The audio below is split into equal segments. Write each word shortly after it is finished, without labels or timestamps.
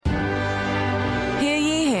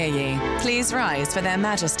Please rise for their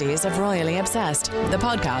majesties of Royally Obsessed, the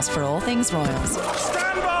podcast for all things royals.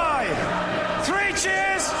 Stand by! 3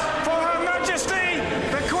 cheers for Her Majesty,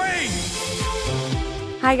 the Queen!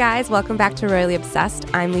 Hi guys, welcome back to Royally Obsessed.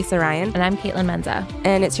 I'm Lisa Ryan. And I'm Caitlin Menza.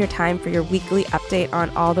 And it's your time for your weekly update on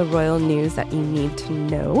all the royal news that you need to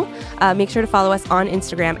know. Make sure to follow us on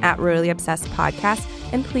Instagram at Royally Obsessed Podcast.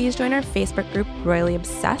 And please join our Facebook group, Royally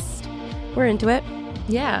Obsessed. We're into it.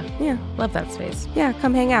 Yeah. Yeah. Love that space. Yeah,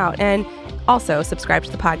 come hang out. And also subscribe to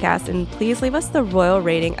the podcast and please leave us the royal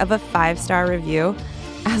rating of a 5-star review.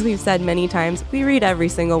 As we've said many times, we read every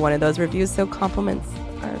single one of those reviews, so compliments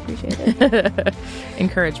are appreciated.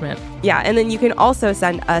 Encouragement. Yeah, and then you can also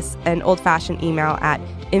send us an old-fashioned email at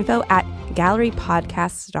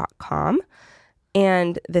info@gallerypodcasts.com.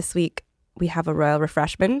 And this week, we have a royal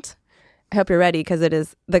refreshment. I hope you're ready because it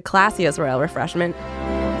is the classiest royal refreshment.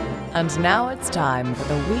 And now it's time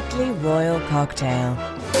for the weekly royal cocktail.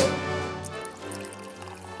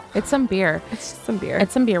 It's some beer. It's just some beer.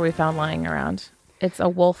 It's some beer we found lying around. It's a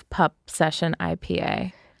Wolf Pup Session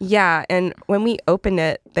IPA. Yeah, and when we opened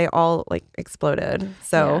it, they all exploded.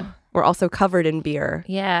 So Yeah. we're also covered in beer.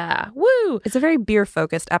 Yeah. Woo! It's a very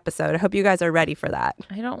beer-focused episode. I hope you guys are ready for that.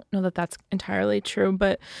 I don't know that that's entirely true,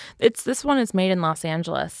 but this one is made in Los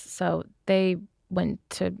Angeles. So the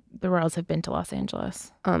royals have been to Los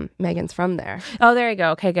Angeles. Meghan's from there. Oh, there you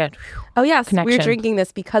go. Okay, good. Oh, yes. Connection. We're drinking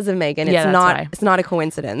this because of Meghan. Yeah, that's why. It's not a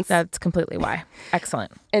coincidence. That's completely why.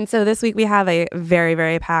 Excellent. And so this week we have a very,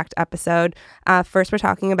 very packed episode. First, we're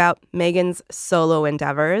talking about Meghan's solo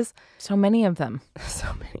endeavors. So many of them. So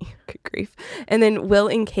many. Good grief. And then Will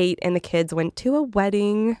and Kate and the kids went to a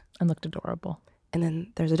wedding. And looked adorable. And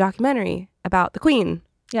then there's a documentary about the Queen.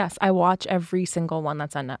 Yes, I watch every single one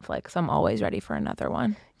that's on Netflix. I'm always ready for another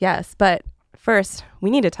one. Yes, but first, we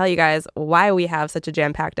need to tell you guys why we have such a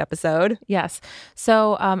jam-packed episode. Yes.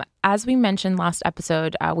 So as we mentioned last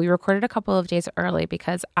episode, we recorded a couple of days early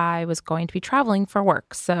because I was going to be traveling for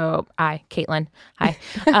work. So Caitlin, hi.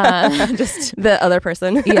 Just the other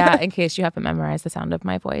person. Yeah, in case you haven't memorized the sound of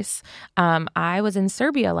my voice. I was in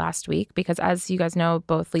Serbia last week because, as you guys know,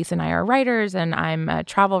 both Lisa and I are writers and I'm a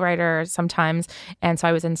travel writer sometimes. And so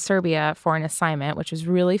I was in Serbia for an assignment, which was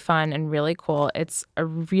really fun and really cool. It's a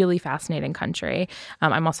really fascinating country.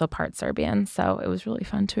 I'm also part Serbian, so it was really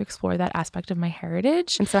fun to explore that aspect of my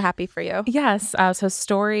heritage. I'm so happy for you. Yes. So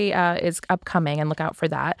Story is upcoming and look out for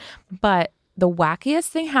that. But the wackiest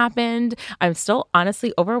thing happened. I'm still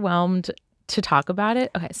honestly overwhelmed to talk about it.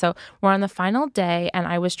 Okay, so we're on the final day and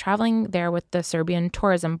I was traveling there with the Serbian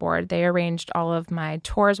Tourism Board. They arranged all of my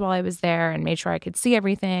tours while I was there and made sure I could see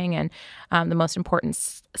everything and the most important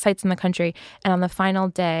sites in the country. And on the final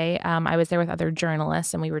day, I was there with other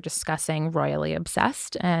journalists and we were discussing Royally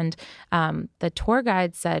Obsessed. And the tour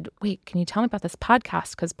guide said, wait, can you tell me about this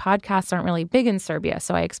podcast? Because podcasts aren't really big in Serbia.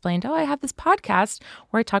 So I explained, I have this podcast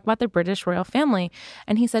where I talk about the British royal family.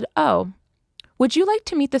 And he said, would you like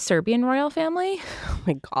to meet the Serbian royal family? Oh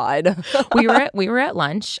my God. we were at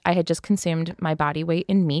lunch. I had just consumed my body weight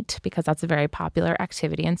in meat because that's a very popular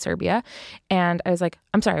activity in Serbia. And I was like,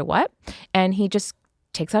 I'm sorry, what? And he just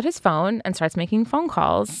takes out his phone and starts making phone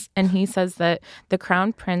calls. And he says that the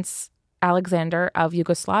Crown Prince Alexander of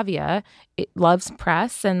Yugoslavia loves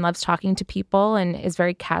press and loves talking to people and is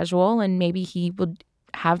very casual. And maybe he would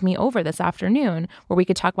have me over this afternoon where we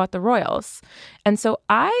could talk about the royals. And so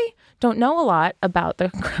I don't know a lot about the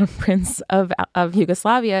Crown Prince of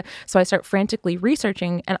Yugoslavia. So I start frantically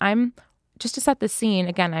researching and I'm just to set the scene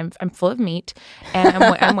again, I'm full of meat and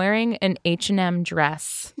I'm wearing an H&M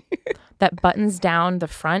dress that buttons down the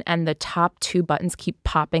front and the top 2 buttons keep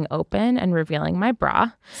popping open and revealing my bra.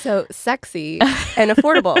 So sexy and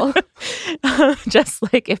affordable. Just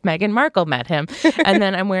like if Meghan Markle met him. And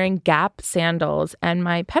then I'm wearing Gap sandals and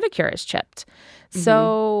my pedicure is chipped. Mm-hmm.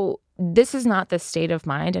 So this is not the state of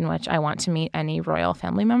mind in which I want to meet any royal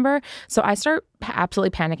family member. So I start absolutely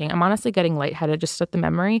panicking. I'm honestly getting lightheaded just at the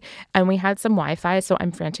memory. And we had some Wi-Fi, so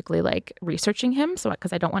I'm frantically researching him. So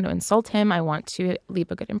because I don't want to insult him, I want to leave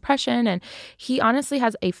a good impression. And he honestly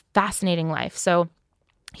has a fascinating life. So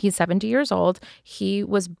he's 70 years old. He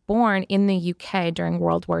was born in the UK during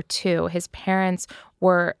World War II. His parents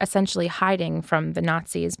were essentially hiding from the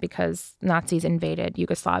Nazis because Nazis invaded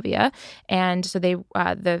Yugoslavia. And so the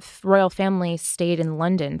royal family stayed in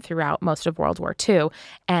London throughout most of World War II.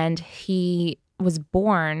 And he was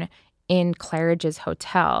born in Claridge's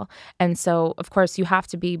hotel. And so, of course, you have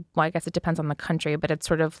to be, well, I guess it depends on the country, but it's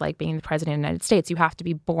sort of like being the president of the United States. You have to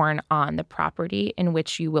be born on the property in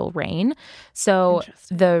which you will reign. So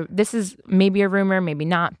this is maybe a rumor, maybe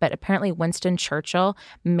not, but apparently Winston Churchill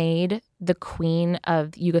made the Queen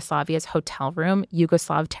of Yugoslavia's hotel room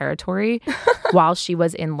Yugoslav territory while she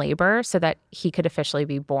was in labor so that he could officially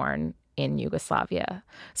be born in Yugoslavia.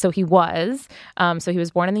 So he was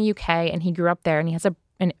born in the UK and he grew up there, and he has a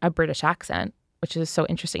British accent, which is so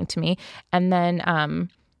interesting to me. And then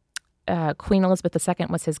Queen Elizabeth II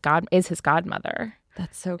is his godmother.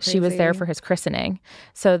 That's so crazy. She was there for his christening.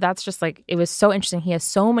 So that's just like, it was so interesting. He has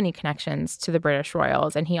so many connections to the British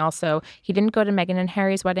royals. And he didn't go to Meghan and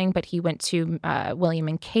Harry's wedding, but he went to William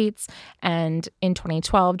and Kate's. And in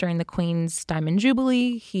 2012, during the Queen's Diamond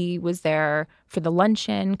Jubilee, he was there for the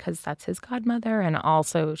luncheon because that's his godmother. And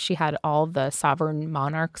also she had all the sovereign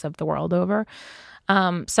monarchs of the world over.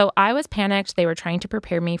 So I was panicked. They were trying to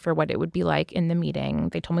prepare me for what it would be like in the meeting.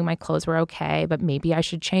 They told me my clothes were okay, but maybe I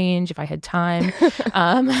should change if I had time.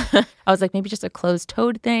 I was like, maybe just a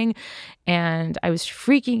closed-toed thing. And I was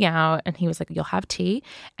freaking out. And he was like, you'll have tea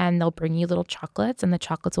and they'll bring you little chocolates, and the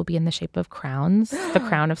chocolates will be in the shape of crowns, the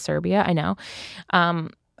crown of Serbia. I know.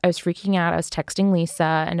 I was freaking out. I was texting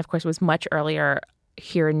Lisa. And of course, it was much earlier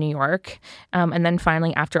here in New York. And then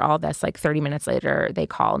finally, after all this, like 30 minutes later, they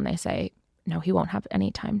call and they say, no, he won't have any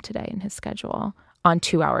time today in his schedule on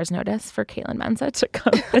 2 hours notice for Caitlin Menza to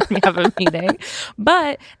come and have a meeting.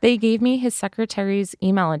 But they gave me his secretary's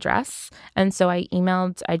email address. And so I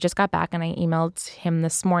just got back and I emailed him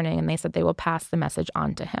this morning, and they said they will pass the message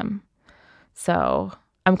on to him. So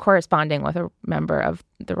I'm corresponding with a member of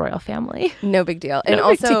the royal family. No big deal. And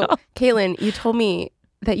also, Caitlin, you told me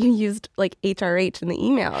that you used like HRH in the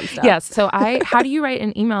email and stuff. Yes. So how do you write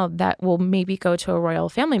an email that will maybe go to a royal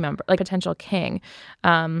family member, like a potential king?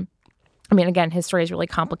 I mean, again, his story is really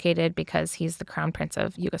complicated because he's the crown prince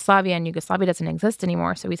of Yugoslavia, and Yugoslavia doesn't exist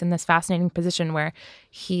anymore. So he's in this fascinating position where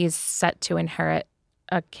he's set to inherit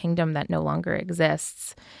a kingdom that no longer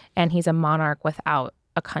exists, and he's a monarch without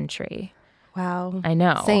a country. Wow. I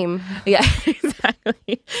know. Same. Yeah,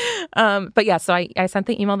 exactly. But yeah, so I sent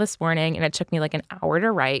the email this morning, and it took me like an hour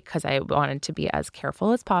to write because I wanted to be as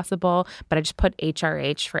careful as possible. But I just put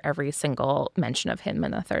HRH for every single mention of him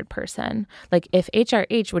in the third person. Like, if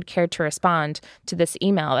HRH would care to respond to this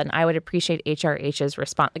email, then I would appreciate HRH's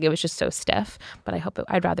response. Like, it was just so stiff. But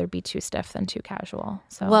I'd rather be too stiff than too casual.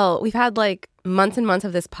 So well, we've had like months and months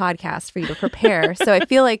of this podcast for you to prepare. So I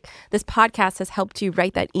feel like this podcast has helped you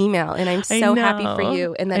write that email, and I'm so happy for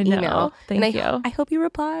you in that email. Thank you. I hope he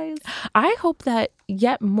replies. I hope that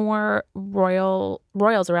yet more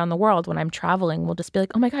royals around the world, when I'm traveling, will just be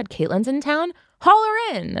like, oh my God, Caitlin's in town? Haul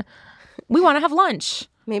her in. We want to have lunch.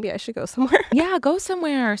 Maybe I should go somewhere. Yeah, go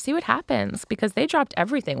somewhere. See what happens. Because they dropped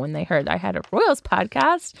everything when they heard I had a Royals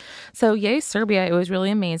podcast. So yay, Serbia. It was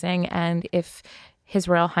really amazing. And if His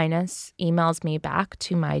Royal Highness emails me back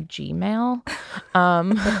to my Gmail,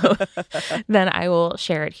 then I will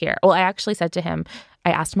share it here. Well, I actually said to him,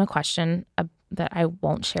 I asked him a question that I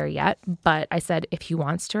won't share yet, but I said if he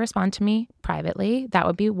wants to respond to me privately, that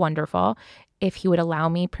would be wonderful. If he would allow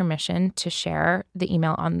me permission to share the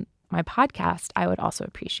email on my podcast, I would also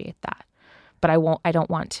appreciate that. But I don't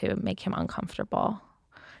want to make him uncomfortable.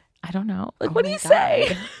 I don't know. Like, what do you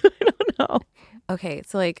say? I don't know. Okay,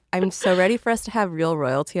 so like I'm so ready for us to have real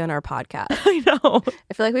royalty on our podcast. I know.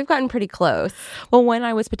 I feel like we've gotten pretty close. Well, when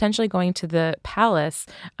I was potentially going to the palace,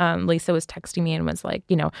 Lisa was texting me and was like,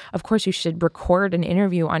 of course you should record an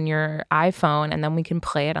interview on your iPhone and then we can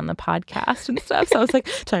play it on the podcast and stuff. So I was like,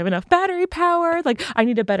 do I have enough battery power? Like, I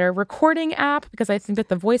need a better recording app because I think that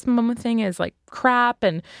the voice memo thing is like crap.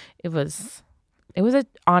 And it was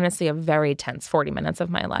honestly a very tense 40 minutes of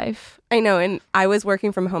my life. I know. And I was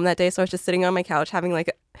working from home that day. So I was just sitting on my couch having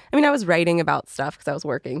I was writing about stuff because I was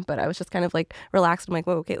working, but I was just kind of like relaxed. I'm like,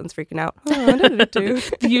 whoa, Caitlin's freaking out.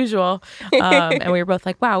 The usual. And we were both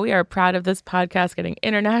like, wow, we are proud of this podcast getting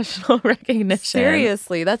international recognition.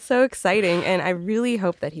 Seriously, that's so exciting. And I really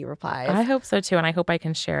hope that he replies. I hope so too. And I hope I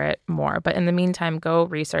can share it more. But in the meantime, go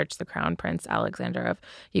research the Crown Prince Alexander of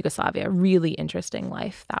Yugoslavia. Really interesting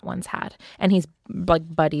life that one's had. And he's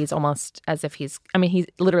like buddies almost as if he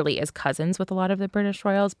literally is cousins with a lot of the British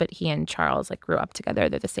royals, but he and Charles like grew up together.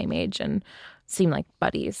 They're the same age and seem like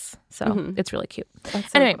buddies. So it's really cute.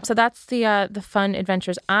 Anyway, so that's the fun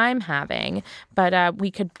adventures I'm having. But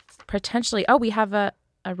we could potentially, we have a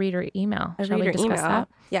reader email. Shall we discuss that?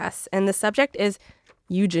 Yes. And the subject is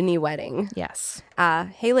Eugenie wedding. Yes.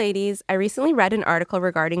 Hey, ladies. I recently read an article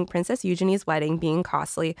regarding Princess Eugenie's wedding being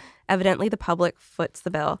costly. Evidently, the public foots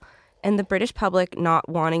the bill. and the British public not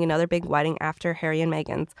wanting another big wedding after Harry and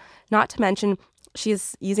Meghan's. Not to mention,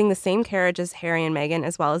 she's using the same carriage as Harry and Meghan,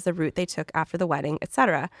 as well as the route they took after the wedding,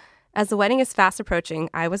 etc. As the wedding is fast approaching,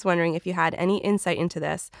 I was wondering if you had any insight into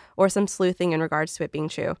this or some sleuthing in regards to it being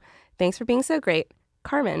true. Thanks for being so great.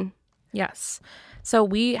 Carmen. Yes. So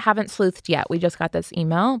we haven't sleuthed yet. We just got this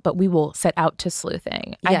email, but we will set out to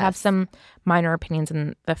sleuthing. I have some minor opinions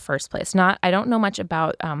in the first place. I don't know much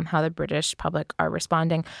about how the British public are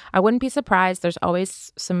responding. I wouldn't be surprised. There's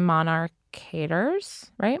always some monarch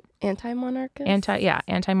haters, right? Anti-monarchists?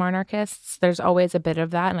 Anti-monarchists. There's always a bit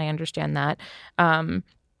of that, and I understand that.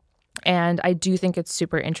 And I do think it's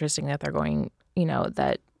super interesting that they're going,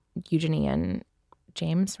 that Eugenie and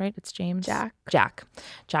James, right? It's James? Jack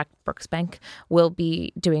Brooksbank will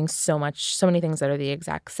be doing so many things that are the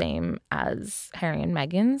exact same as Harry and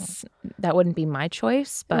Meghan's. That wouldn't be my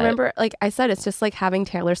choice, but... Remember, like I said, it's just like having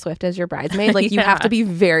Taylor Swift as your bridesmaid. Like, you have to be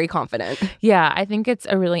very confident. Yeah, I think it's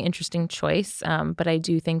a really interesting choice, but I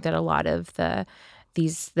do think that a lot of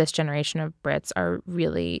this generation of Brits are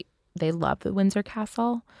really... They love the Windsor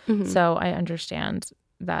Castle, so I understand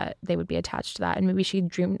that they would be attached to that. And maybe she's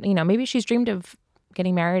dreamed of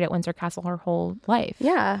getting married at Windsor Castle her whole life.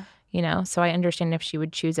 Yeah. So I understand if she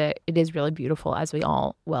would choose it. It is really beautiful, as we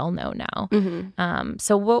all well know now.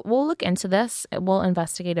 So we'll look into this. We'll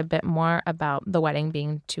investigate a bit more about the wedding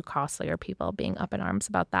being too costly or people being up in arms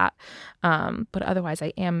about that. But otherwise,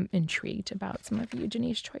 I am intrigued about some of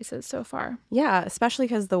Eugenie's choices so far. Yeah, especially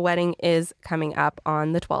because the wedding is coming up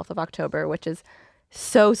on the 12th of October, which is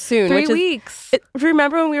so soon. 3 weeks.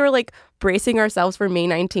 Remember when we were like bracing ourselves for May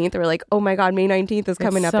 19th? We were like, oh my God, May 19th is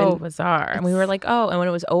coming up. It's so bizarre. And we were like, oh, and when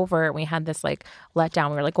it was over, we had this like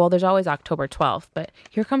letdown. We were like, well, there's always October 12th, but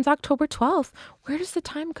here comes October 12th. Where does the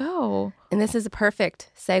time go? And this is a perfect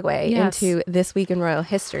segue into This Week in Royal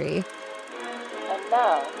History. And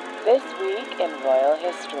now, This Week in Royal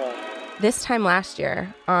History. This time last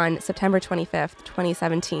year, on September 25th,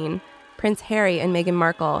 2017, Prince Harry and Meghan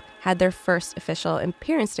Markle had their first official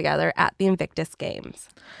appearance together at the Invictus Games.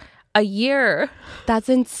 A year. That's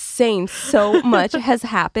insane. So much has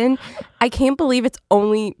happened. I can't believe it's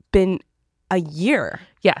only been a year.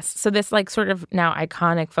 Yes. So this like sort of now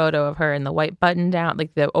iconic photo of her in the white button down,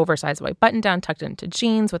 like the oversized white button down tucked into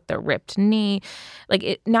jeans with the ripped knee.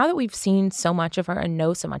 Like now that we've seen so much of her and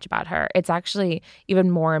know so much about her, it's actually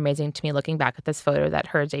even more amazing to me looking back at this photo that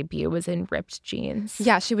her debut was in ripped jeans.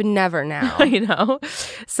 Yeah, she would never now.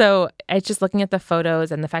 So it's just looking at the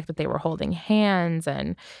photos and the fact that they were holding hands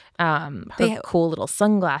and her cool little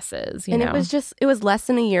sunglasses. And it was less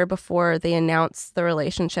than a year before they announced the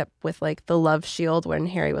relationship with like the love shield,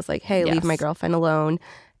 when Harry was like, hey, leave my girlfriend alone.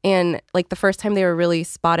 And like the first time they were really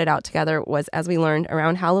spotted out together was, as we learned,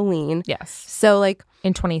 around Halloween. Yes. So like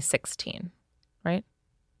in 2016, right?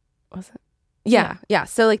 Was it? Yeah.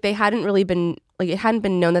 So like they hadn't really been, like it hadn't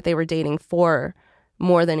been known that they were dating for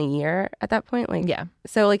more than a year at that point. Like, yeah.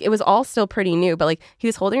 So like it was all still pretty new, but like he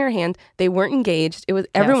was holding her hand. They weren't engaged. It was,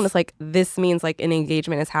 everyone was like, this means like an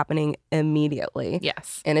engagement is happening immediately.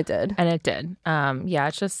 Yes. And it did. Yeah,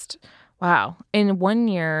 it's just, wow. In 1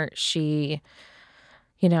 year, she,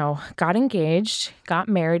 got engaged, got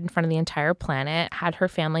married in front of the entire planet, had her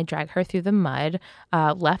family drag her through the mud,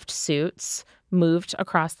 left Suits, moved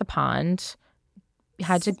across the pond,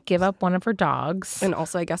 had to give up one of her dogs. And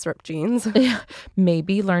also, I guess, ripped jeans.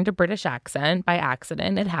 Maybe learned a British accent by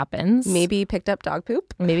accident. It happens. Maybe picked up dog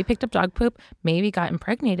poop. Maybe got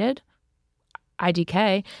impregnated.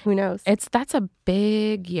 IDK. Who knows? That's a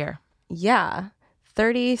big year. Yeah.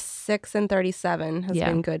 36 and 37 has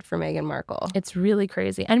been good for Meghan Markle. It's really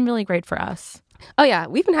crazy and really great for us. Oh, yeah.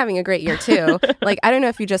 We've been having a great year, too. Like, I don't know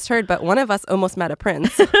if you just heard, but one of us almost met a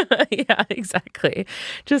prince. Yeah, exactly.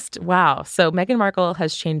 Just wow. So Meghan Markle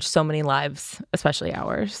has changed so many lives, especially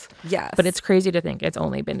ours. Yes. But it's crazy to think it's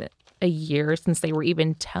only been a year since they were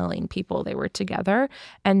even telling people they were together.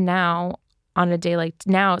 And now, on a day like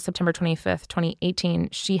now, September 25th, 2018,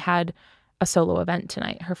 she had a solo event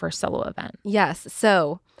tonight, her first solo event. Yes.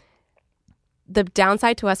 So the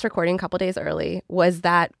downside to us recording a couple days early was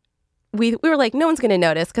that we were like, no one's going to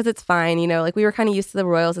notice because it's fine. Like we were kind of used to the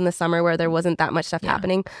royals in the summer where there wasn't that much stuff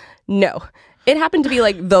happening. No, it happened to be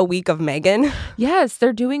like the week of Meghan. Yes,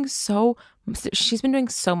 they're doing she's been doing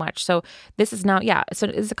so much. So this is now, so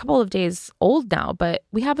it's a couple of days old now, but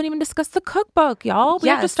we haven't even discussed the cookbook, y'all. We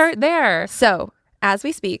have to start there. So as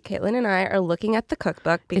we speak, Caitlin and I are looking at the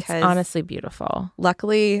cookbook because it's honestly beautiful.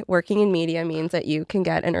 Luckily, working in media means that you can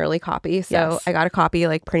get an early copy. So I got a copy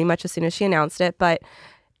like pretty much as soon as she announced it. But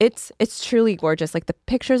it's truly gorgeous. Like the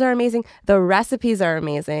pictures are amazing. The recipes are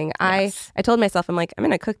amazing. Yes. I told myself, I'm like, I'm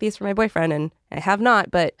going to cook these for my boyfriend, and I have not,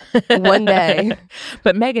 but one day.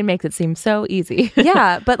 But Megan makes it seem so easy.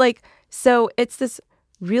 Yeah, but like, so it's this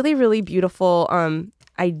really, really beautiful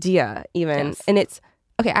idea even. Yes. And it's,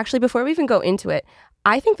 okay, actually, before we even go into it,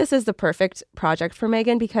 I think this is the perfect project for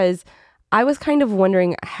Megan because I was kind of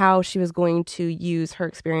wondering how she was going to use her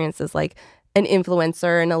experience as like an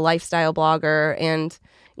influencer and a lifestyle blogger and,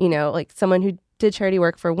 you know, like someone who did charity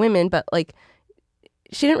work for women, but like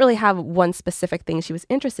she didn't really have one specific thing she was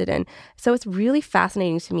interested in. So it's really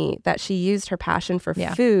fascinating to me that she used her passion for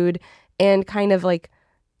food and kind of like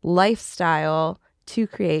lifestyle to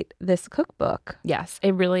create this cookbook. Yes,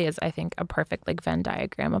 it really is, I think, a perfect like Venn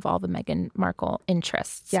diagram of all the Meghan Markle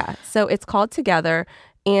interests. Yeah. So it's called Together,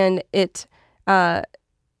 and it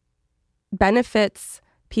benefits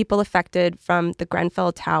people affected from the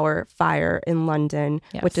Grenfell Tower fire in London,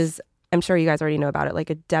 which is, I'm sure you guys already know about it, like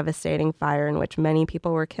a devastating fire in which many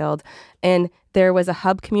people were killed. And there was a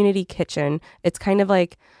hub community kitchen. It's kind of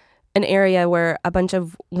like an area where a bunch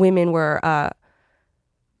of women were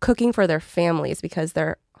cooking for their families because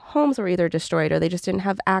their homes were either destroyed or they just didn't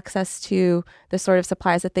have access to the sort of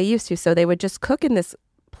supplies that they used to. So they would just cook in this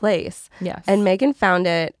place. Yes. And Megan found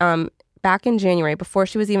it back in January before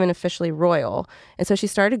she was even officially royal. And so she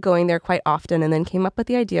started going there quite often and then came up with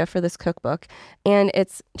the idea for this cookbook. And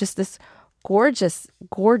it's just this gorgeous,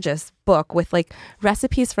 gorgeous book with like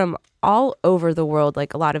recipes from all over the world,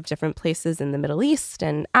 like a lot of different places in the Middle East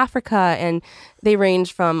and Africa. And they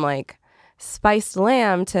range from like spiced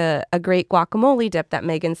lamb to a great guacamole dip that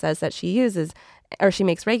Megan says that she uses or she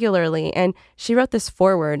makes regularly. And she wrote this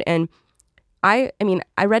foreword. And I mean,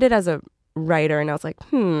 I read it as a writer and I was like,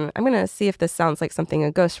 I'm going to see if this sounds like something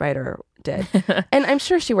a ghostwriter did. And I'm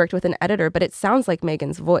sure she worked with an editor, but it sounds like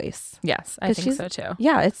Megan's voice. Yes, I think so too.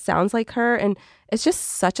 Yeah, it sounds like her. And it's just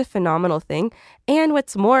such a phenomenal thing. And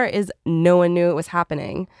what's more is no one knew it was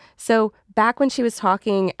happening. So back when she was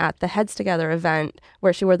talking at the Heads Together event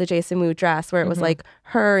where she wore the Jason Wu dress, where it was like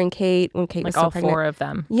her and Kate, when Kate like was still all pregnant. 4 of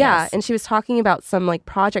them. Yeah, Yes. and she was talking about some like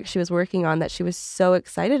project she was working on that she was so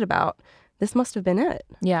excited about. This must have been it.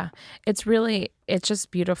 Yeah, it's just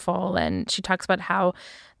beautiful. And she talks about how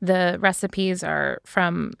the recipes are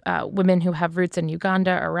from women who have roots in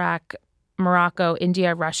Uganda, Iraq, Morocco,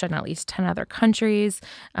 India, Russia, and at least 10 other countries,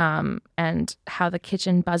 and how the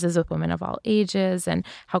kitchen buzzes with women of all ages and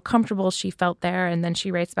how comfortable she felt there. And then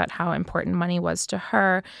she writes about how important money was to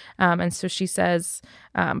her. And so she says,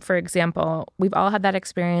 for example, we've all had that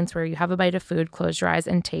experience where you have a bite of food, close your eyes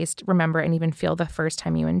and taste, remember, and even feel the first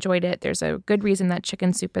time you enjoyed it. There's a good reason that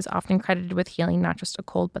chicken soup is often credited with healing not just a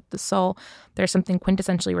cold, but the soul. There's something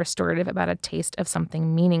quintessentially restorative about a taste of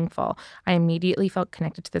something meaningful. I immediately felt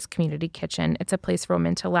connected to this community kitchen. It's a place for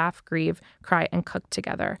women to laugh, grieve, cry, and cook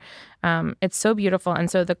together. It's so beautiful.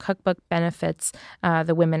 And so the cookbook benefits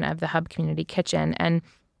the women of the Hub Community Kitchen. And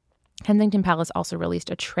Kensington Palace also released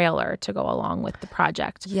a trailer to go along with the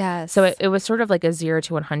project. Yes. So it was sort of like a 0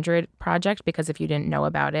 to 100 project, because if you didn't know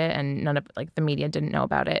about it and none of like the media didn't know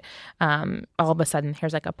about it, all of a sudden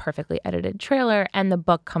here's like a perfectly edited trailer and the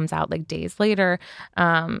book comes out like days later.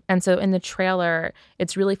 And so in the trailer,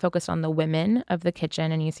 it's really focused on the women of the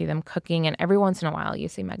kitchen and you see them cooking, and every once in a while you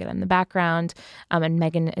see Megan in the background, and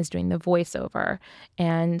Megan is doing the voiceover.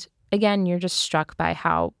 And again, you're just struck by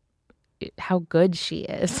how good she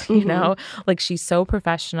is, you know, like she's so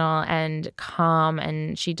professional and calm,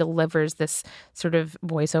 and she delivers this sort of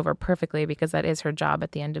voiceover perfectly because that is her job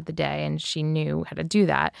at the end of the day, and she knew how to do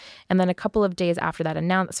that. And then a couple of days after that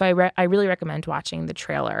announcement, so I really recommend watching the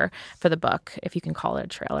trailer for the book, if you can call it a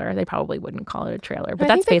trailer. They probably wouldn't call it a trailer, but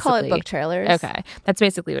that's they basically call it book trailers. Okay, that's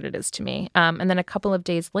basically what it is to me. And then a couple of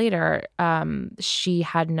days later, she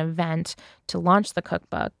had an event to launch the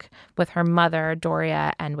cookbook with her mother,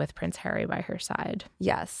 Doria, and with Prince Harry by her side.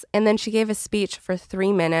 Yes. And then she gave a speech for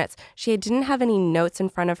 3 minutes. She didn't have any notes in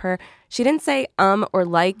front of her. She didn't say or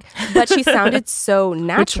like, but she sounded so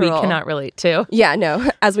natural. Which we cannot relate to. Yeah,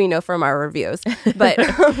 no, as we know from our reviews. But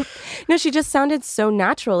no, she just sounded so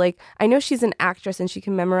natural. Like, I know she's an actress and she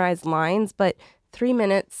can memorize lines, but 3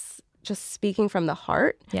 minutes just speaking from the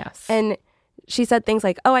heart. Yes. And she said things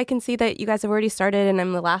like, I can see that you guys have already started and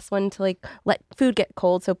I'm the last one to like let food get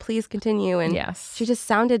cold, so please continue. And yes, she just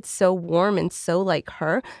sounded so warm and so like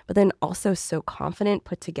her, but then also so confident,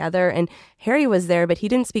 put together. And Harry was there, but he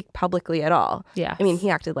didn't speak publicly at all. Yeah. I mean, he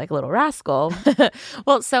acted like a little rascal.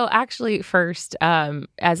 Well, so actually first,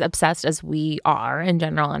 as obsessed as we are in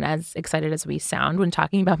general and as excited as we sound when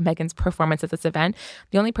talking about Meghan's performance at this event,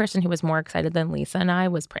 the only person who was more excited than Lisa and I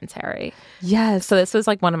was Prince Harry. Yes. So this was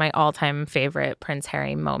like one of my all-time favorites favorite Prince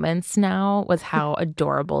Harry moments now was how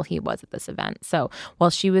adorable he was at this event. So while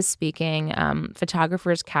she was speaking,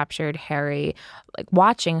 photographers captured Harry like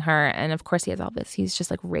watching her, and of course he has all this. He's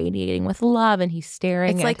just like radiating with love, and he's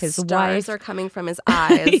staring It's at like his stars wife. are coming from his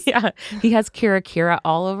eyes. Yeah, he has Kira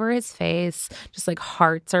all over his face, just like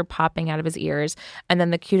hearts are popping out of his ears. And then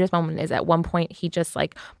the cutest moment is at one point he just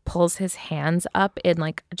like pulls his hands up in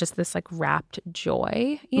like just this like rapt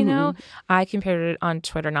joy, you know? I compared it on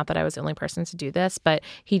Twitter, not that I was the only person to do this, but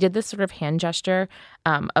he did this sort of hand gesture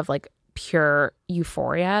of like pure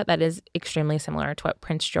euphoria that is extremely similar to what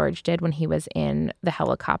Prince George did when he was in the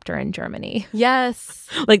helicopter in Germany. Yes.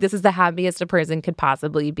 Like, this is the happiest a person could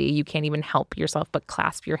possibly be. You can't even help yourself but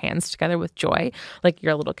clasp your hands together with joy, like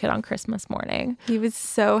you're a little kid on Christmas morning. He was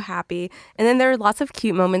so happy. And then there are lots of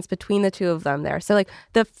cute moments between the two of them there. So, like,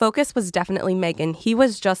 the focus was definitely Meghan. He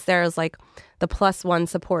was just there as, like, the plus one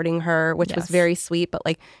supporting her, which was very sweet. But,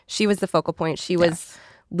 like, she was the focal point. She was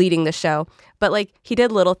leading the show. But, like, he did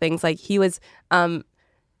little things. Like, he was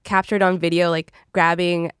captured on video, like,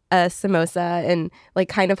 grabbing a samosa and, like,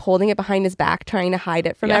 kind of holding it behind his back, trying to hide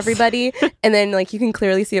it from everybody. And then, like, you can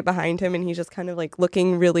clearly see it behind him, and he's just kind of, like,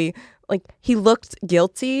 looking really, like, he looked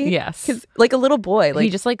guilty. Yes. 'Cause, like, a little boy. Like, He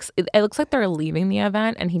just, like, it looks like they're leaving the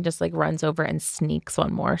event, and he just, like, runs over and sneaks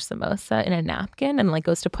one more samosa in a napkin and, like,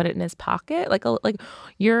 goes to put it in his pocket. Like,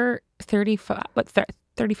 you're 35,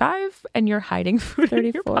 35, and you're hiding food in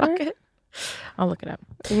your 34? pocket. I'll look it up.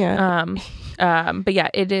 yeah. But yeah,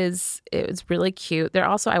 it was really cute. There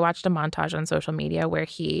also, I watched a montage on social media where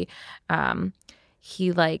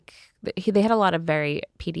they had a lot of very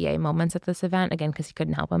PDA moments at this event, again, because he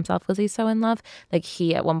couldn't help himself because he's so in love. Like,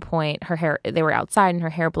 he, at one point, her hair, they were outside and her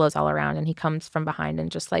hair blows all around, and he comes from behind and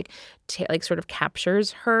just like sort of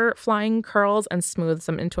captures her flying curls and smooths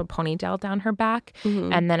them into a ponytail down her back.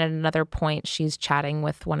 And then at another point, she's chatting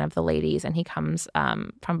with one of the ladies, and he comes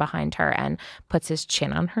from behind her and puts his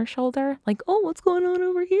chin on her shoulder. Like, oh, what's going on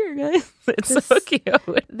over here, guys? It's so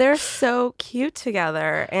cute. They're so cute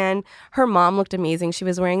together. And her mom looked amazing. She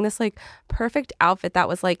was wearing this, like, perfect outfit that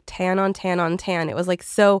was, like, tan on tan on tan. It was, like,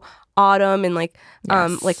 so autumn and, like,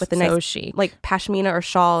 like with the so nice, chic. like, pashmina or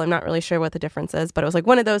shawl. I'm not really sure what the difference is, but it was, like,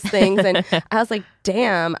 one of those things. And I was like,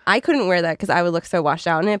 damn, I couldn't wear that because I would look so washed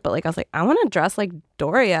out in it. But, like, I was like, I want to dress like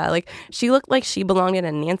Doria. Like, she looked like she belonged in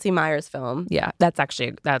a Nancy Meyers film. Yeah, that's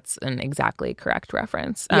an exactly correct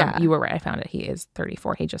reference. Yeah. You were right. I found it. He is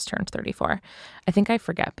 34. He just turned 34. I think I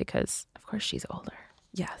forget because, of course, she's older.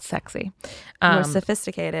 Yes. Sexy. More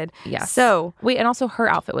sophisticated. Yes. So, wait, and also her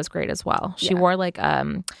outfit was great as well. She wore like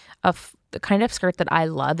the kind of skirt that I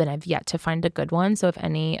love, and I've yet to find a good one. So if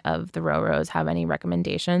any of the Roros have any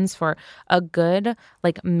recommendations for a good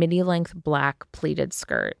like midi length black pleated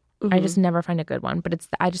skirt, I just never find a good one. But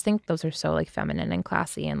I just think those are so like feminine and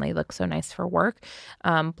classy, and they look so nice for work.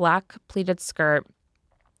 Black pleated skirt.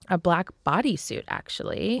 A black bodysuit,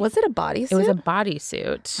 actually. was it a bodysuit? It was a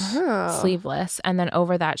bodysuit, sleeveless. And then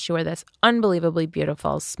over that, she wore this unbelievably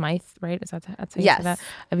beautiful Smythe, right? Is that's how you say that?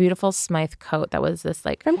 A beautiful Smythe coat that was this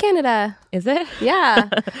like... From Canada. Is it? Yeah.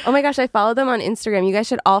 Oh my gosh, I follow them on Instagram. You guys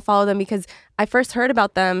should all follow them because I first heard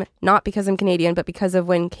about them, not because I'm Canadian, but because of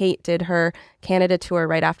when Kate did her Canada tour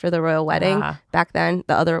right after the royal wedding, back then,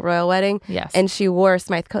 the other royal wedding. Yes. And she wore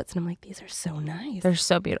Smythe coats, and I'm like, these are so nice. They're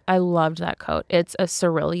so beautiful. I loved that coat. It's a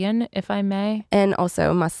cerulean, if I may. And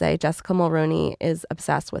also, must say, Jessica Mulroney is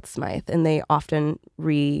obsessed with Smythe, and they often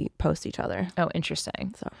repost each other. Oh,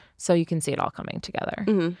 interesting. So you can see it all coming together.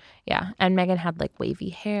 Mm-hmm. Yeah. And Meghan had like wavy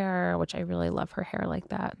hair, which I really love her hair like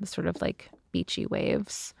that. The sort of like beachy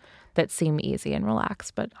waves that seem easy and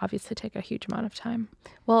relaxed, but obviously take a huge amount of time.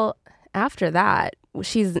 Well, after that,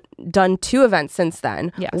 she's done 2 events since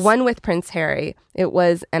then. Yes. One with Prince Harry. It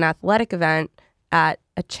was an athletic event at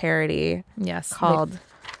a charity called...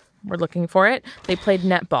 We're looking for it. They played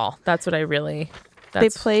netball. That's what I really... They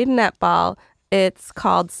played netball. It's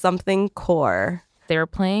called Something Core. They were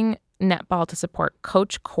playing netball to support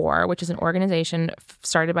Coach Core, which is an organization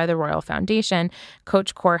started by the Royal Foundation.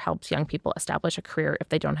 Coach Core helps young people establish a career if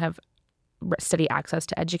they don't have steady access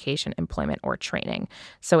to education, employment, or training.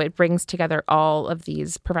 So it brings together all of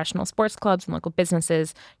these professional sports clubs and local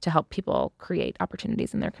businesses to help people create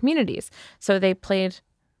opportunities in their communities. So they played,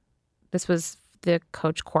 this was the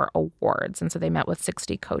Coach Core Awards. And so they met with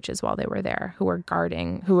 60 coaches while they were there who were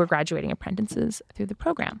graduating apprentices through the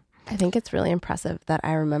program. I think it's really impressive that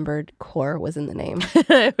I remembered core was in the name.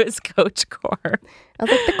 It was Coach Core. I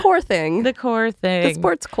was like, the core thing. The core thing. The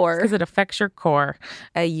sports core. Because it affects your core.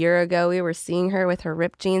 A year ago, we were seeing her with her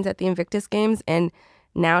ripped jeans at the Invictus Games, and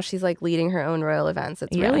now she's like leading her own royal events.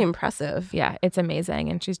 It's really impressive. Yeah, it's amazing.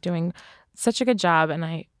 And she's doing such a good job. And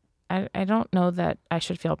I I don't know that I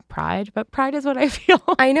should feel pride, but pride is what I feel.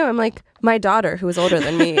 I know. I'm like, my daughter, who is older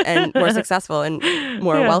than me and more successful and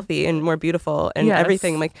more wealthy and more beautiful and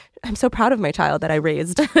everything. Like, I'm so proud of my child that I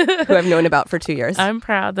raised, who I've known about for 2 years. I'm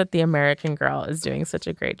proud that the American girl is doing such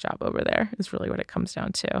a great job over there, is really what it comes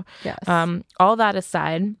down to. Yes. All that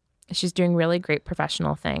aside, she's doing really great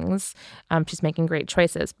professional things. She's making great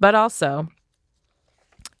choices, but also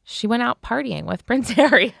she went out partying with Prince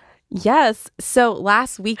Harry. Yes. So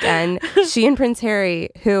last weekend, she and Prince Harry,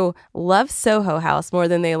 who love Soho House more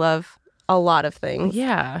than they love a lot of things.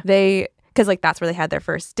 Yeah. Because like that's where they had their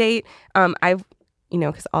first date.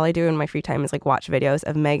 Because all I do in my free time is like watch videos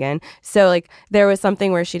of Meghan. So like there was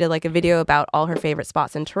something where she did like a video about all her favorite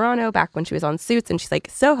spots in Toronto back when she was on Suits. And she's like,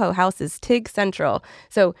 Soho House is Tig Central.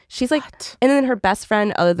 So she's like, and then her best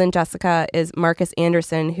friend other than Jessica is Marcus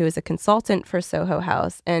Anderson, who is a consultant for Soho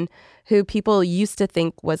House and who people used to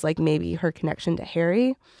think was like maybe her connection to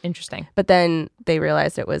Harry. Interesting. But then they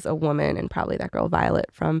realized it was a woman and probably that girl Violet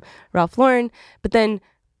from Ralph Lauren. But then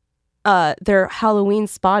their Halloween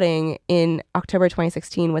spotting in October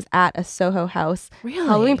 2016 was at a Soho House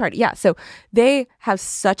Halloween party. Yeah, so they have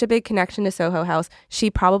such a big connection to Soho House. She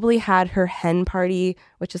probably had her hen party,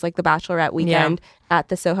 which is like the bachelorette weekend, at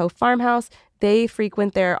the Soho farmhouse. They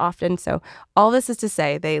frequent there often. So all this is to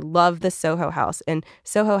say they love the Soho House. And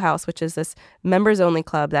Soho House, which is this members-only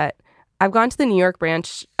club that I've gone to the New York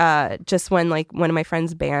branch just when like one of my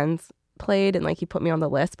friend's bands played and like he put me on the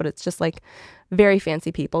list, but it's just like very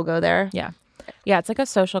fancy people go there. Yeah, it's like a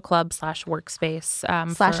social club / workspace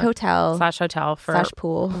hotel for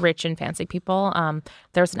pool, rich and fancy people.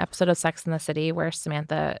 There was an episode of Sex and the City where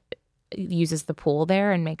Samantha uses the pool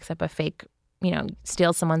there and makes up a fake,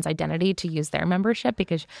 steals someone's identity to use their membership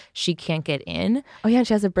because she can't get in. Oh yeah, and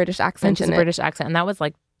she has a British accent. British accent, and that was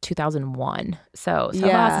like 2001. So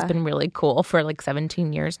Soho House has been really cool for like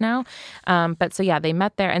 17 years now. But so yeah, they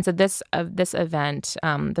met there. And so this event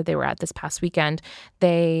that they were at this past weekend,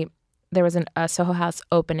 there was a Soho House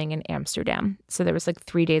opening in Amsterdam. So there was like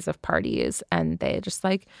 3 days of parties and they just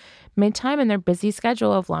like made time in their busy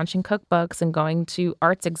schedule of launching cookbooks and going to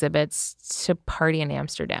arts exhibits to party in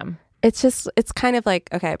Amsterdam. It's kind of like,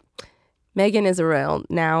 okay, Meghan is a royal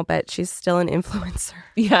now, but she's still an influencer.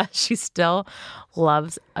 Yeah, she still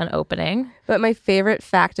loves an opening. But my favorite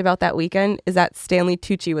fact about that weekend is that Stanley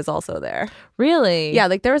Tucci was also there. Really? Yeah,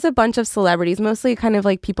 like there was a bunch of celebrities, mostly kind of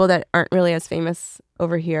like people that aren't really as famous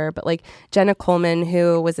over here, but like Jenna Coleman,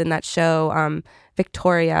 who was in that show,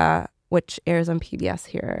 Victoria, which airs on PBS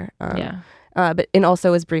here. But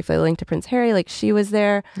also was briefly linked to Prince Harry. Like she was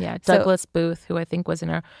there. Yeah, Douglas Booth, who I think was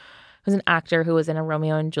an actor who was in a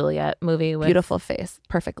Romeo and Juliet movie with beautiful face,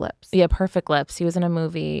 perfect lips. Yeah, perfect lips. He was in a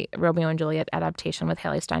movie, Romeo and Juliet adaptation with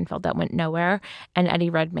Haley Steinfeld that went nowhere, and Eddie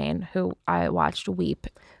Redmayne, who I watched weep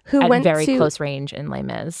at very close range in Les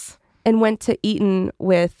Mis. And went to Eton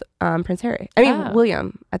with Prince Harry.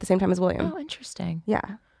 William at the same time as William. Oh, interesting. Yeah.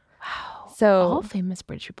 Wow. So all famous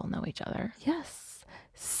British people know each other. Yes.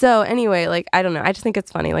 So anyway, like, I don't know. I just think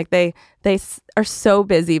it's funny. Like they are so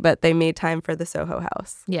busy, but they made time for the Soho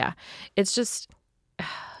House. Yeah. It's just,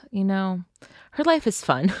 her life is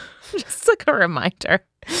fun. Just like a reminder.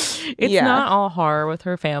 It's not all horror with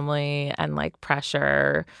her family and like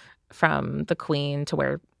pressure from the Queen to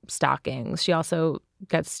wear stockings. She also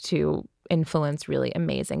gets to influence really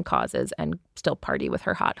amazing causes and still party with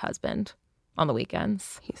her hot husband on the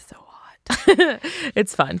weekends. He's so hot.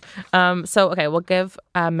 It's fun. Okay, we'll give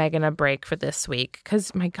Meghan a break for this week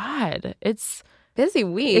because, my God, it's busy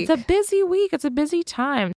week. It's a busy week. It's a busy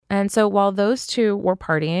time. And so while those two were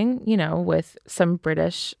partying, with some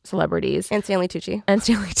British celebrities. And Stanley Tucci.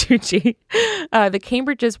 The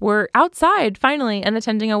Cambridges were outside finally and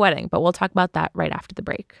attending a wedding. But we'll talk about that right after the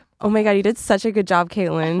break. Oh my God, you did such a good job,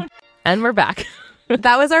 Caitlin. And we're back.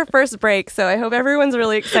 That was our first break, so I hope everyone's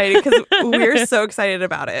really excited because we're so excited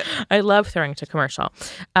about it. I love throwing to commercial.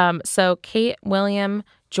 So Kate, William,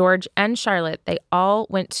 George, and Charlotte, they all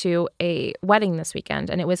went to a wedding this weekend,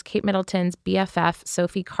 and it was Kate Middleton's BFF,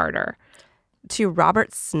 Sophie Carter. To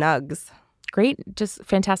Robert Snuggs. Great, just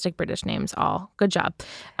fantastic British names all. Good job.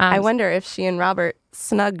 I wonder if she and Robert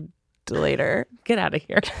snugged later. Get out of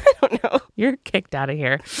here. I don't know. You're kicked out of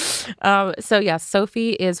here.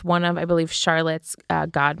 Sophie is one of, I believe, Charlotte's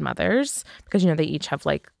godmothers because, they each have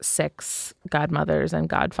like 6 godmothers and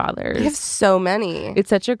godfathers. They have so many. It's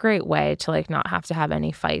such a great way to like not have to have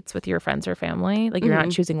any fights with your friends or family. Like you're not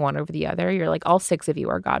choosing one over the other. You're like all 6 of you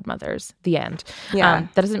are godmothers. The end. Yeah.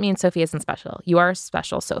 That doesn't mean Sophie isn't special. You are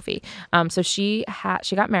special, Sophie. So she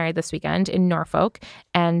got married this weekend in Norfolk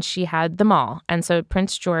and she had them all. And so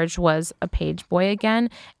Prince George was a page boy again,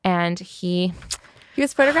 and he He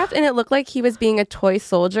was photographed and it looked like he was being a toy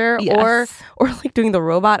soldier or like doing the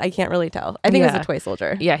robot. I can't really tell. I think it was a toy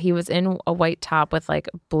soldier. Yeah, he was in a white top with like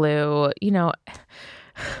blue,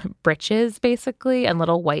 breeches basically, and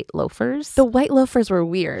little white loafers. The white loafers were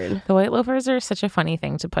weird. The white loafers are such a funny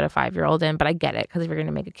thing to put a 5-year-old in, but I get it, because if you're going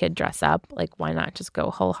to make a kid dress up, like, why not just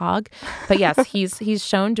go whole hog? But yes, he's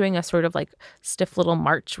shown doing a sort of like stiff little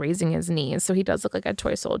march, raising his knees, so he does look like a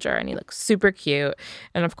toy soldier, and he looks super cute.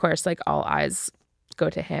 And of course, like, all eyes go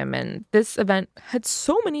to him. And this event had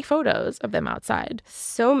so many photos of them outside.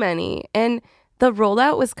 So many. And the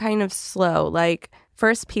rollout was kind of slow. Like,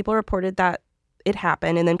 first people reported that it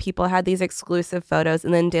happened, and then people had these exclusive photos,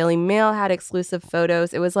 and then Daily Mail had exclusive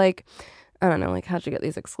photos. It was like, I don't know, like, how'd you get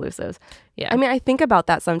these exclusives? Yeah. I mean, I think about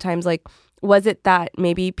that sometimes. Like, was it that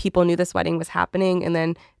maybe people knew this wedding was happening, and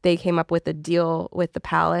then they came up with a deal with the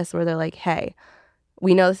palace where they're like, hey,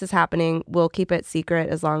 we know this is happening. We'll keep it secret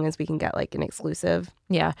as long as we can get like an exclusive.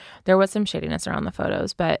 Yeah, there was some shadiness around the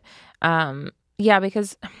photos, but yeah,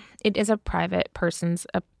 because it is a private person's,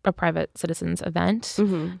 a private citizen's event.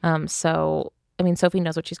 Mm-hmm. So, I mean, Sophie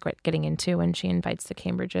knows what she's getting into when she invites the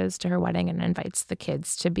Cambridges to her wedding and invites the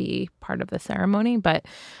kids to be part of the ceremony. But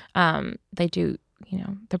they do,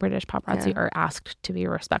 the British paparazzi are asked to be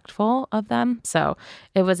respectful of them. So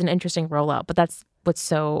it was an interesting rollout. But that's what's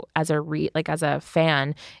so, as a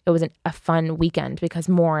fan, it was a fun weekend because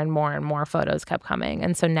more and more and more photos kept coming.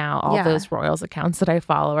 And so now all those royals accounts that I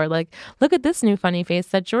follow are like, look at this new funny face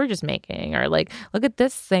that George is making, or like, look at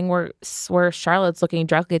this thing where Charlotte's looking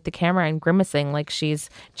directly at the camera and grimacing like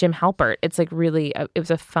she's Jim Halpert. It's like really, it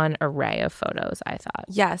was a fun array of photos, I thought.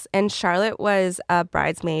 Yes, and Charlotte was a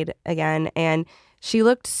bridesmaid again, and she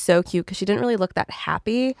looked so cute because she didn't really look that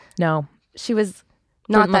happy. No. She was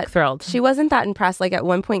not that thrilled. She wasn't that impressed. Like, at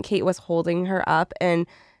one point, Kate was holding her up, and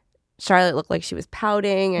Charlotte looked like she was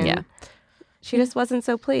pouting, and she just wasn't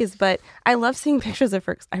so pleased. But I love seeing pictures of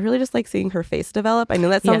her. I really just like seeing her face develop. I know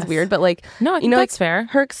that sounds weird, but like, no, I think that's fair.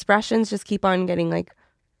 Her expressions just keep on getting like,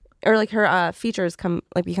 or like her features become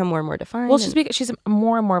more and more defined. Well, she's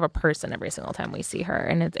more and more of a person every single time we see her,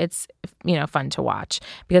 and it's fun to watch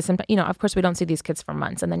because sometimes of course we don't see these kids for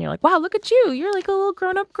months, and then you're like, wow, look at you, you're like a little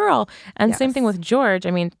grown up girl. And same thing with George.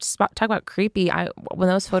 I mean, talk about creepy. When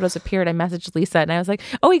those photos appeared, I messaged Lisa and I was like,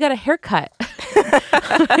 oh, he got a haircut.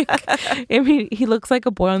 He looks like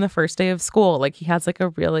a boy on the first day of school. Like, he has like a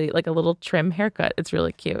really like a little trim haircut. It's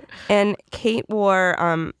really cute. And Kate wore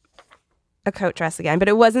a coat dress again, but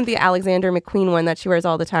it wasn't the Alexander McQueen one that she wears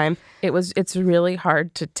all the time. It's really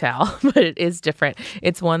hard to tell, but it is different.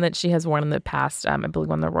 It's one that she has worn in the past, I believe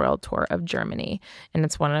on the royal tour of Germany, and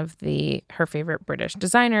it's one of her favorite British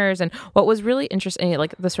designers. And what was really interesting,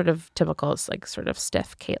 like the sort of typical like sort of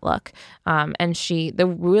stiff Kate look, and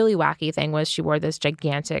the really wacky thing was she wore this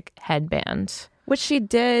gigantic headband, which she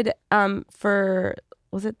did for,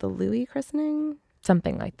 was it the Louis christening?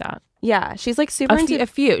 Something like that. Yeah, she's like super into a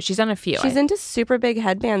few. She's done a few. She's into super big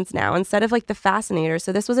headbands now instead of like the Fascinator.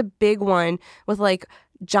 So this was a big one with like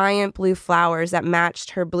giant blue flowers that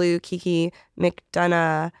matched her blue Kiki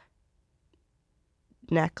McDonough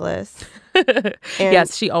necklace.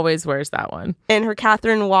 Yes, she always wears that one. And her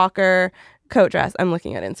Catherine Walker coat dress. I'm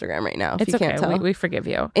looking at Instagram right now. If it's you can't tell. We forgive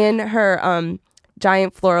you. And her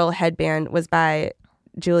giant floral headband was by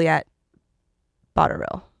Juliette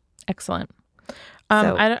Botterill. Excellent.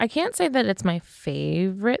 I can't say that it's my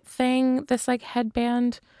favorite thing, this like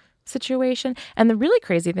headband situation. And the really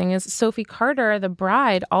crazy thing is Sophie Carter, the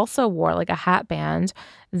bride, also wore like a hat band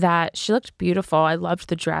that she looked beautiful. I loved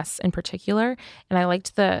the dress in particular. And I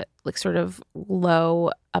liked the like sort of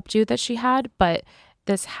low updo that she had. But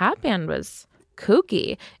this hat band was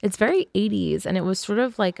kooky. It's very 80s. And it was sort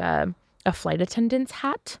of like a flight attendant's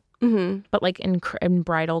hat, but like in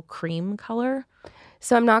bridal cream color.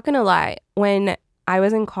 So I'm not going to lie. When I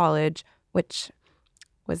was in college, which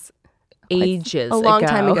was ages a long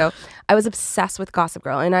time ago, I was obsessed with Gossip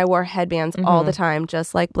Girl, and I wore headbands all the time,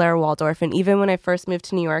 just like Blair Waldorf. And even when I first moved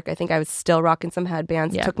to New York, I think I was still rocking some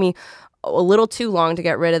headbands. It took me a little too long to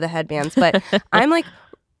get rid of the headbands, but I'm like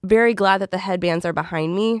very glad that the headbands are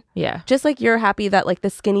behind me. Yeah. Just like you're happy that like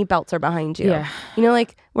the skinny belts are behind you. Yeah.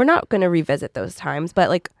 Like we're not going to revisit those times, but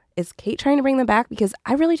like, is Kate trying to bring them back? Because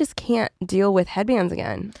I really just can't deal with headbands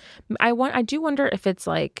again. I do wonder if it's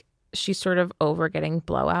like she's sort of over getting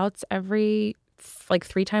blowouts every like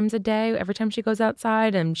 3 times a day, every time she goes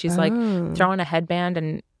outside, and she's like throwing a headband,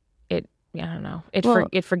 and I don't know.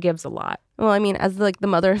 It forgives a lot. Well, I mean, as like the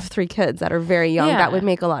mother of 3 kids that are very young, that would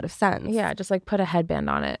make a lot of sense. Yeah, just like put a headband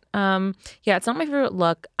on it. Yeah, it's not my favorite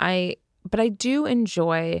look. But I do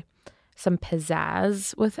enjoy some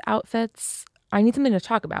pizzazz with outfits. I need something to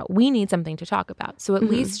talk about. We need something to talk about. So at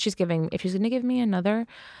least she's giving, if she's going to give me another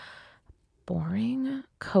boring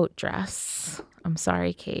coat dress, I'm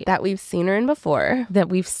sorry, Kate, That we've seen her in before.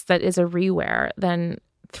 that is a rewear, then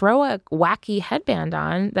throw a wacky headband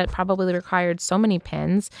on that probably required so many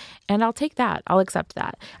pins, and I'll take that. I'll accept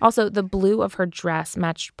that. Also, the blue of her dress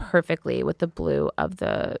matched perfectly with the blue of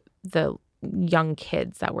the young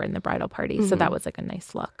kids that were in the bridal party. So that was like a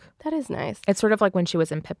nice look. That is nice. It's sort of like when she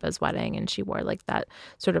was in Pippa's wedding and she wore like that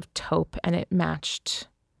sort of taupe, and it matched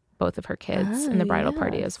both of her kids in the bridal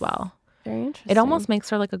party as well. Very interesting. It almost makes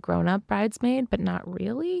her like a grown-up bridesmaid, but not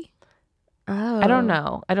really. Oh. I don't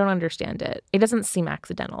know. I don't understand it. It doesn't seem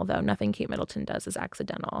accidental, though. Nothing Kate Middleton does is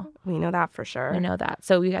accidental. We know that for sure. I know that.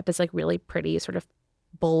 So we got this like really pretty sort of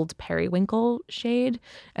bold periwinkle shade,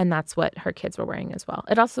 and that's what her kids were wearing as well.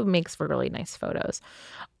 It also makes for really nice photos.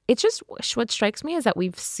 It's just what strikes me is that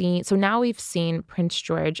we've seen Prince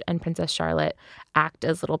George and Princess Charlotte act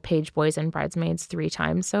as little page boys and bridesmaids 3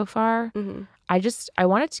 times so far. I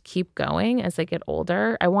want it to keep going as they get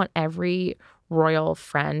older. I want every royal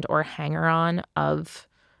friend or hanger-on of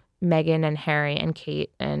Meghan and Harry and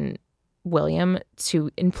Kate and William to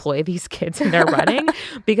employ these kids in their wedding,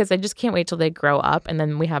 because I just can't wait till they grow up, and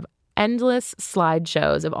then we have endless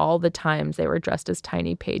slideshows of all the times they were dressed as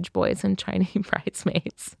tiny page boys and tiny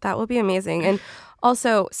bridesmaids. That would be amazing. And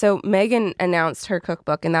also, so Meghan announced her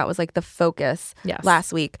cookbook, and that was like the focus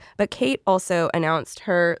last week. But Kate also announced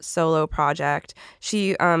her solo project.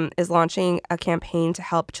 She is launching a campaign to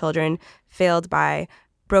help children failed by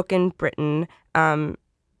Broken Britain.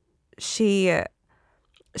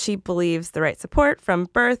 She believes the right support from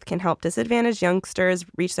birth can help disadvantaged youngsters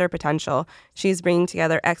reach their potential. She's bringing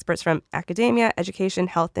together experts from academia, education,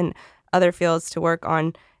 health, and other fields to work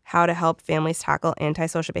on how to help families tackle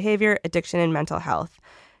antisocial behavior, addiction, and mental health.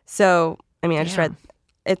 So, I mean, I just read,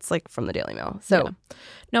 it's like from the Daily Mail. So,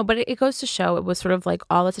 no, but it goes to show it was sort of like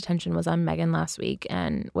all this attention was on Meghan last week,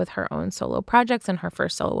 and with her own solo projects and her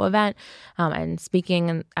first solo event, and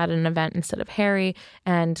speaking at an event instead of Harry.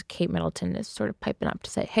 And Kate Middleton is sort of piping up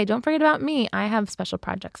to say, hey, don't forget about me. I have special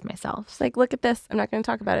projects myself. it's like, look at this. I'm not going to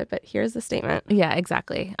talk about it, but here's the statement. Yeah,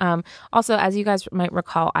 exactly. Also, as you guys might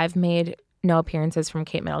recall, I've made no appearances from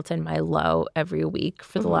Kate Middleton my low every week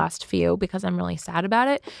for the last few, because I'm really sad about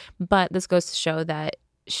it. But this goes to show that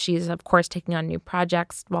she's, of course, taking on new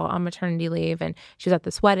projects while on maternity leave, and she's at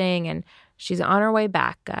this wedding, and she's on her way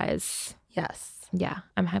back, guys. Yes. Yeah,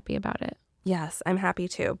 I'm happy about it. Yes, I'm happy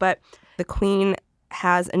too. But the Queen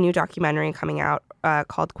has a new documentary coming out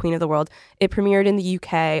called Queen of the World. It premiered in the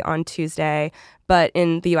UK on Tuesday, but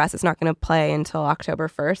in the US it's not going to play until October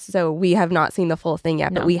 1st. So we have not seen the full thing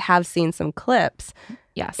yet, but we have seen some clips.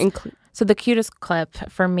 Yes. So the cutest clip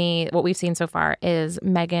for me, what we've seen so far, is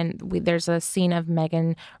Meghan. There's a scene of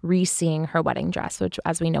Meghan re-seeing her wedding dress, which,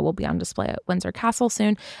 as we know, will be on display at Windsor Castle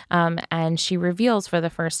soon. And she reveals for the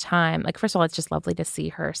first time, like, first of all, it's just lovely to see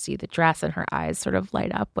her see the dress, and her eyes sort of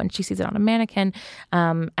light up when she sees it on a mannequin.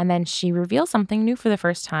 And then she reveals something new for the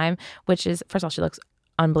first time, which is, first of all, she looks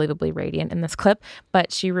unbelievably radiant in this clip,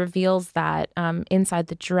 but she reveals that inside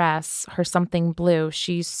the dress, her something blue,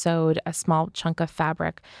 she sewed a small chunk of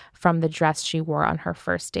fabric from the dress she wore on her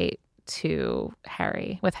first date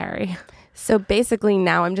with Harry. So basically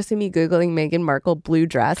now I'm just going to be Googling Meghan Markle blue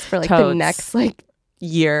dress for like Totes. the next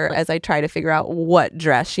year as I try to figure out what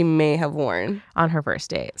dress she may have worn on her first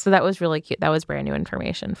date. So that was really cute. That was brand new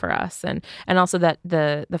information for us. And also that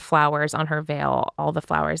the flowers on her veil, all the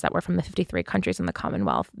flowers that were from the 53 countries in the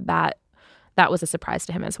Commonwealth, that was a surprise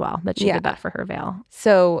to him as well, that she did that for her veil.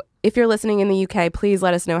 So if you're listening in the UK, please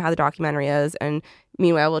let us know how the documentary is. And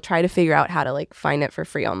meanwhile, we'll try to figure out how to find it for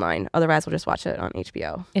free online. Otherwise, we'll just watch it on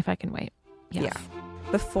HBO. If I can wait. Yes. Yeah.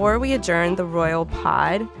 Before we adjourn the Royal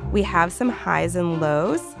Pod, we have some highs and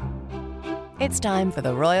lows. It's time for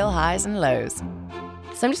the Royal Highs and Lows.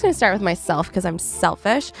 So I'm just going to start with myself because I'm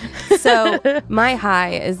selfish. So my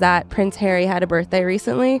high is that Prince Harry had a birthday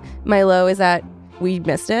recently. My low is that we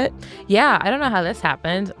missed it. Yeah, I don't know how this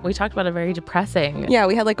happened. We talked about a very depressing. Yeah,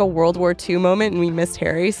 we had a World War II moment and we missed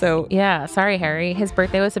Harry. So yeah, sorry, Harry. His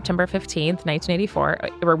birthday was September 15th, 1984.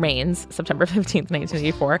 It remains September 15th,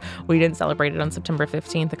 1984. We didn't celebrate it on September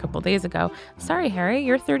 15th a couple days ago. Sorry, Harry,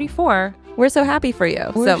 you're 34. We're so happy for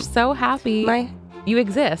you. We're so happy you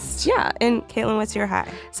exist. Yeah. And Caitlin, what's your high?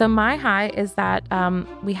 So my high is that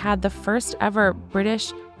we had the first ever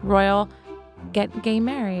British royal get gay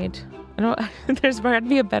married. There's got to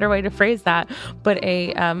be a better way to phrase that, but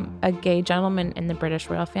a gay gentleman in the British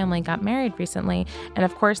royal family got married recently, and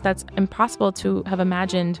of course that's impossible to have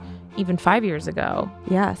imagined even 5 years ago.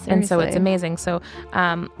 Yeah, seriously. And so it's amazing. So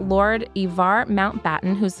Lord Ivar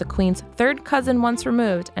Mountbatten, who's the Queen's third cousin once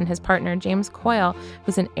removed, and his partner James Coyle,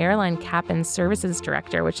 who's an airline captain services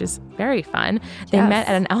director, which is very fun. They met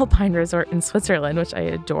at an alpine resort in Switzerland, which I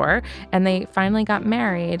adore, and they finally got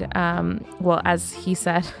married. Well, as he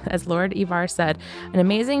said, as Lord Ivar said, an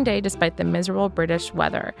amazing day despite the miserable British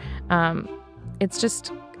weather. It's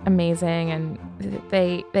just amazing, and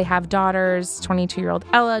they have daughters, 22-year-old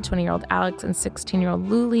Ella, 20-year-old Alex, and 16-year-old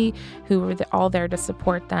Luli, who were all there to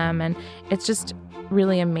support them. And it's just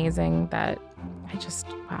really amazing that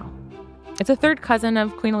wow. It's a third cousin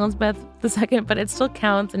of Queen Elizabeth II, but it still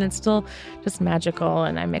counts, and it's still just magical.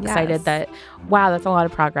 And I'm excited that, wow, that's a lot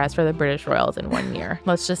of progress for the British royals in 1 year.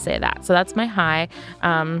 Let's just say that. So that's my high.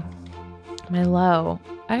 My low,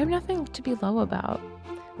 I have nothing to be low about.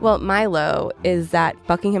 Well, my low is that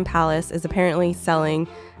Buckingham Palace is apparently selling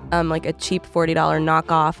like a cheap $40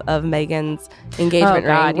 knockoff of Meghan's engagement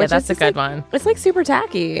ring. Yeah, that's a good one. It's like super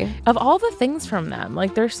tacky. Of all the things from them,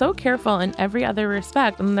 like they're so careful in every other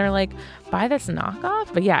respect, and they're like, buy this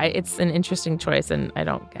knockoff? But yeah, it's an interesting choice, and I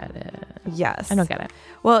don't get it. Yes. I don't get it.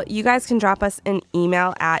 Well, you guys can drop us an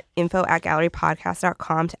email at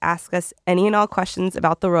info@gallerypodcast.com to ask us any and all questions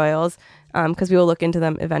about the royals, because we will look into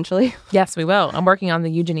them eventually. Yes, we will. I'm working on the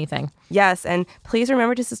Eugenie thing. Yes, and please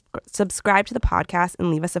remember to subscribe to the podcast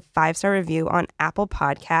and leave us a 5-star review on Apple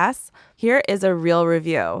Podcasts. Here is a real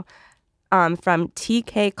review from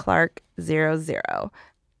TK Clark 00.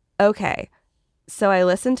 Okay, so I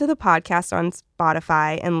listened to the podcast on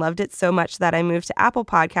Spotify and loved it so much that I moved to Apple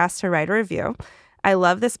Podcasts to write a review. I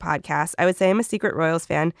love this podcast. I would say I'm a secret Royals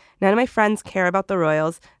fan. None of my friends care about the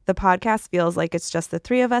Royals. The podcast feels like it's just the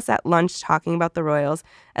three of us at lunch talking about the Royals.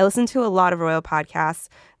 I listen to a lot of Royal podcasts.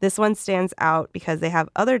 This one stands out because they have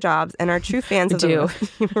other jobs and are true fans of the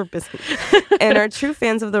Royals. We're busy. And are true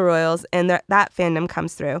fans of the Royals, and that fandom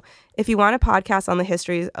comes through. If you want a podcast on the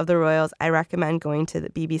history of the Royals, I recommend going to the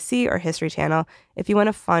BBC or History Channel. If you want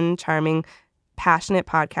a fun, charming, passionate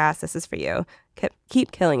podcast, this is for you.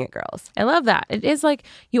 Keep killing it, girls. I love that. It is like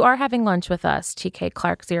you are having lunch with us, TK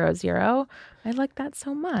Clark 00. I like that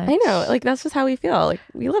so much. I know. Like, that's just how we feel. Like,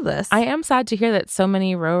 we love this. I am sad to hear that so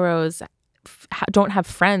many Roros don't have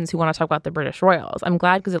friends who want to talk about the British Royals. I'm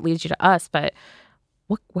glad because it leads you to us, but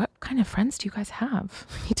what kind of friends do you guys have?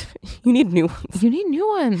 You need new ones. You need new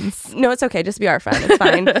ones. No, it's okay. Just be our friend. It's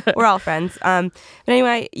fine. We're all friends. But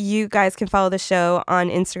anyway, you guys can follow the show on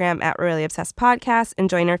Instagram at Royally Obsessed Podcast and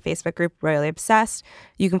join our Facebook group, Royally Obsessed.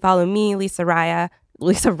 You can follow me, Lisa Ryan,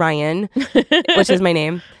 which is my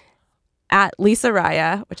name, at Lisa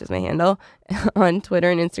Raya, which is my handle, on Twitter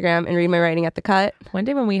and Instagram, and read my writing at The Cut. One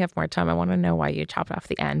day when we have more time, I want to know why you chopped off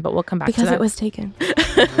the end, but we'll come back to that. Because it was taken.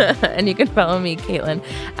 And you can follow me, Caitlin,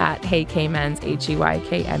 at HeyKMenz,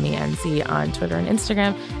 HeyKMenz on Twitter and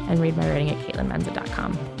Instagram, and read my writing at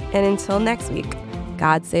CaitlinMenza.com. And until next week,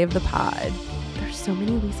 God save the pod. There's so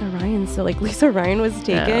many Lisa Ryans, so like Lisa Ryan was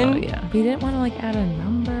taken. Oh, yeah. We didn't want to like add a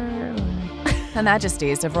number. Her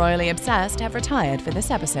Majesties of Royally Obsessed have retired for this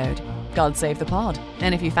episode. God save the pod.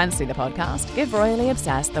 And if you fancy the podcast, give Royally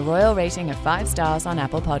Obsessed the royal rating of 5 stars on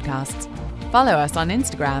Apple Podcasts. Follow us on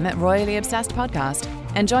Instagram at Royally Obsessed Podcast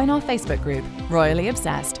and join our Facebook group, Royally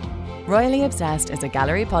Obsessed. Royally Obsessed is a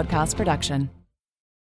Gallery Podcast production.